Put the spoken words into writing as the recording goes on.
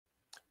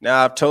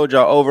Now, I've told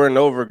y'all over and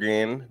over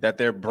again that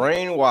they're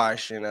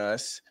brainwashing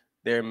us.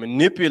 They're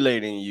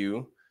manipulating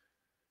you.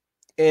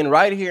 And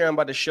right here, I'm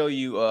about to show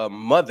you a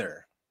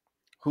mother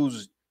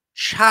whose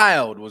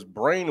child was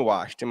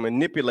brainwashed and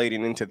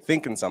manipulated into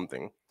thinking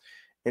something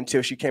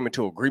until she came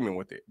into agreement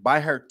with it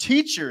by her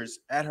teachers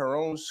at her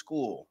own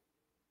school.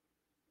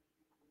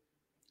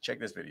 Check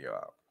this video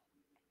out.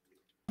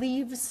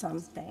 Believe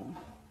something.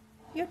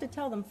 You have to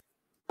tell them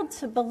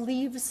to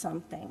believe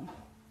something.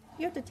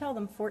 You have to tell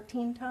them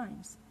 14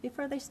 times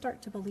before they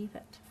start to believe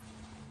it.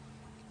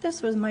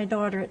 This was my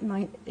daughter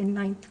in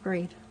ninth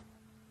grade.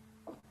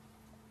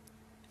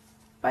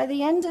 By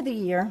the end of the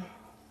year,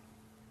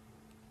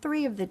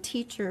 3 of the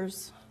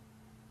teachers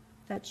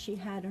that she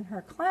had in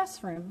her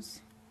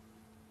classrooms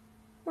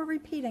were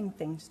repeating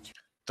things to her.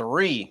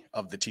 3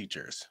 of the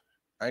teachers.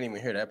 I didn't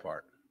even hear that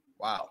part.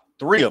 Wow.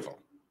 3 of them.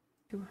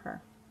 To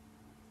her.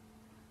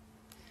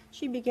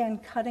 She began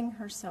cutting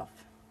herself.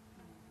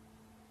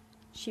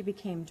 She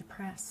became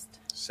depressed.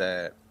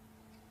 Sad.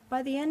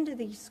 By the end of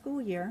the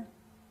school year,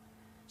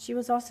 she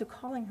was also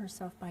calling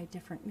herself by a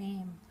different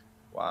name.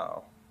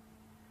 Wow.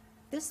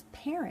 This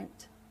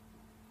parent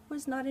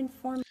was not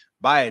informed.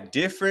 By a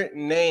different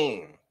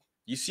name.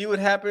 You see what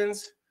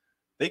happens?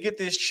 They get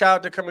this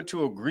child to come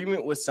into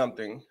agreement with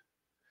something,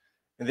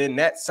 and then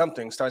that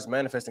something starts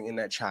manifesting in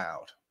that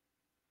child.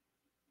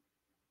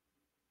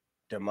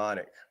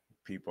 Demonic,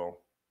 people.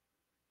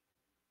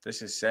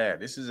 This is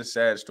sad. This is a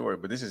sad story,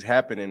 but this is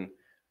happening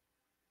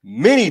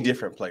many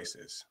different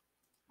places.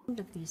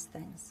 Of these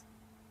things.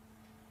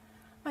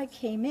 I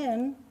came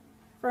in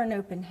for an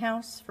open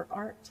house for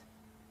art,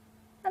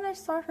 and I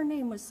saw her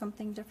name was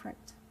something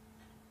different.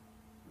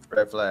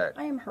 Red flag.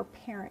 I am her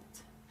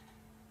parent.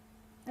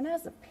 And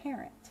as a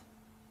parent,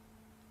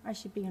 I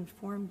should be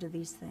informed of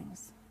these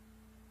things.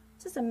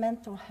 This is a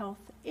mental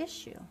health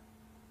issue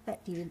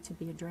that needed to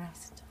be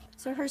addressed.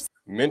 So her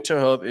mental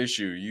health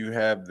issue. You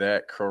have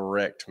that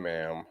correct,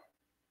 ma'am.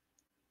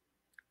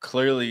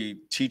 Clearly,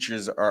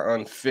 teachers are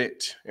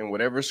unfit in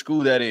whatever school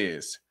that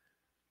is.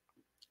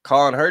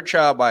 Calling her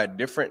child by a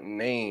different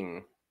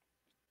name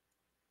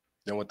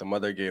than what the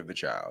mother gave the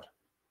child.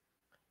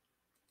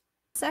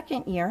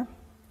 Second year,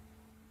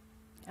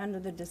 under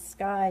the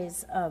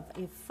disguise of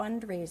a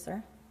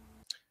fundraiser.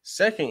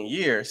 Second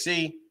year,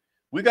 see,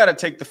 we got to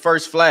take the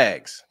first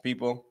flags,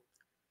 people.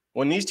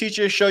 When these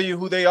teachers show you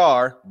who they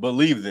are,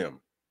 believe them.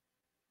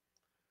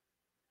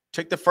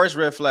 Take the first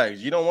red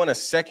flags. You don't want a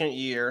second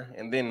year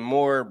and then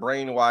more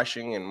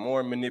brainwashing and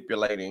more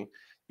manipulating.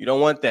 You don't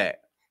want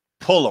that.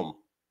 Pull them.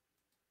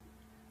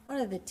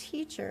 One of the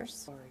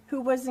teachers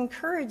who was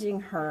encouraging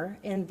her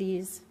in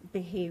these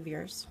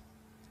behaviors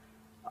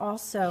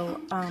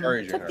also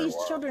took these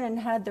children and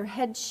had their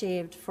heads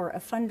shaved for a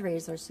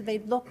fundraiser so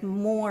they'd look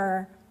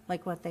more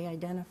like what they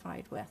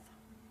identified with.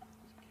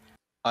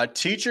 A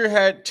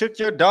teacher took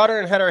your daughter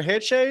and had her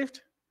head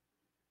shaved?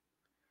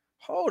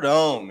 Hold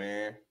on,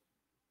 man.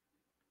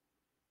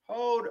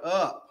 Hold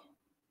up.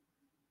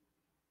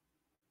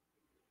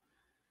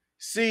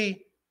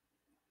 See,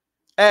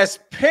 as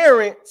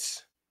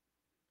parents,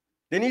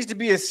 there needs to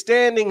be a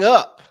standing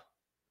up.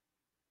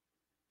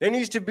 There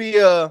needs to be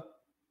a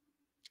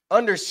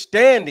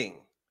understanding.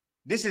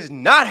 This is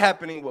not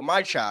happening with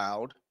my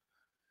child.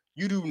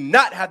 You do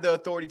not have the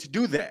authority to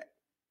do that.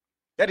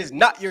 That is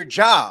not your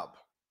job.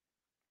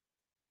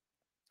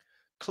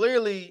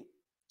 Clearly,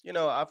 you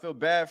know, I feel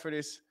bad for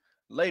this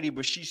lady,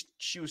 but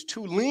she was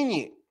too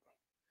lenient.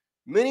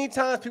 Many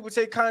times people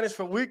take kindness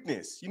for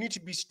weakness. You need to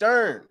be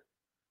stern.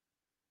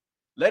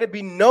 Let it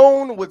be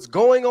known what's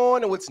going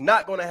on and what's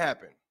not going to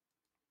happen.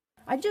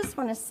 I just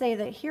want to say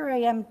that here I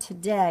am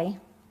today,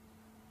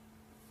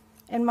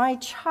 and my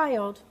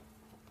child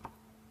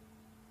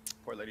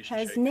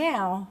has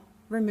now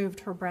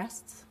removed her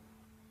breasts,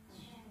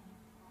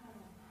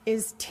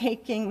 is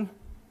taking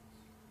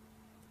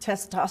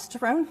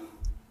testosterone.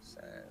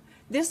 Sad.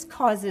 This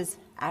causes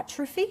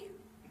atrophy.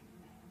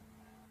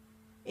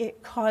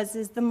 It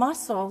causes the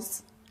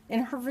muscles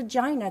in her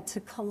vagina to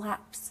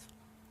collapse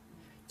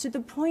to the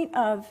point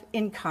of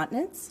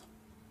incontinence.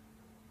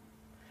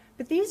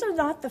 But these are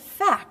not the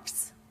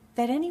facts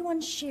that anyone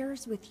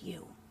shares with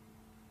you.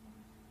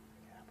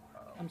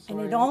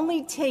 And it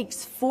only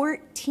takes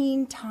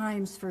 14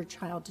 times for a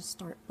child to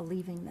start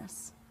believing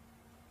this.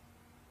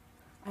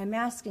 I'm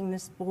asking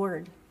this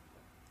board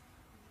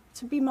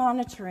to be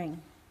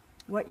monitoring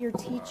what your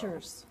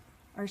teachers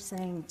are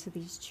saying to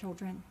these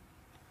children.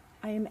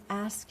 I am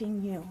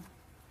asking you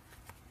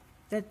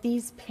that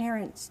these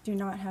parents do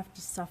not have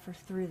to suffer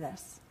through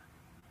this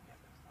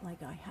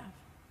like I have.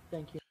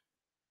 Thank you.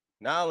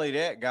 Not only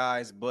that,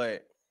 guys,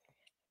 but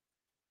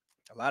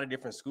a lot of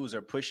different schools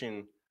are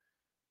pushing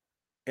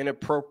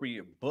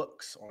inappropriate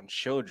books on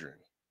children,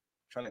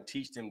 trying to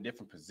teach them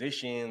different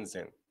positions,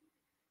 and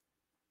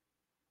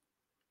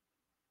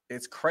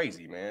it's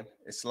crazy, man.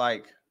 It's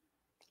like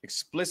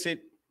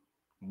explicit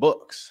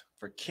books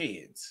for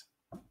kids.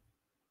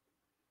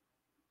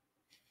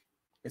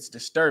 It's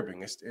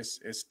disturbing.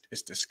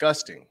 It's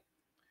disgusting.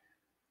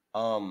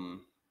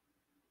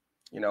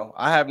 You know,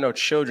 I have no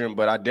children,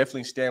 but I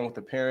definitely stand with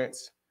the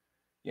parents,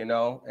 you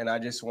know, and I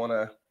just want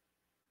to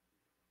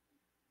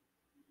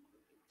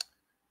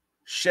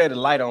shed a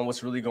light on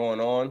what's really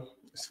going on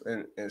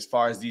as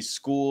far as these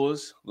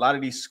schools. A lot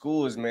of these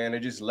schools, man, they're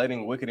just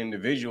letting wicked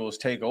individuals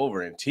take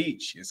over and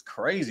teach. It's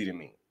crazy to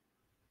me.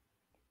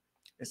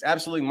 It's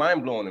absolutely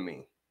mind-blowing to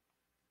me.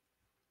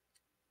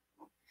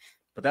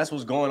 But that's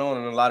what's going on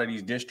in a lot of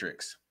these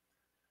districts.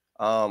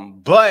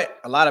 But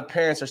a lot of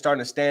parents are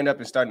starting to stand up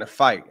and starting to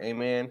fight.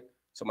 Amen.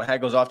 So my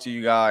hat goes off to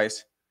you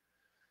guys.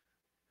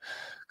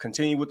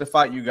 Continue with the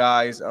fight, you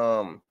guys.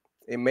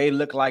 It may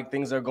look like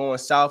things are going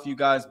south, you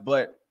guys,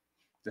 but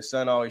the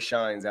sun always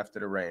shines after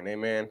the rain.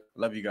 Amen.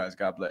 Love you guys.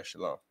 God bless.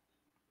 Shalom.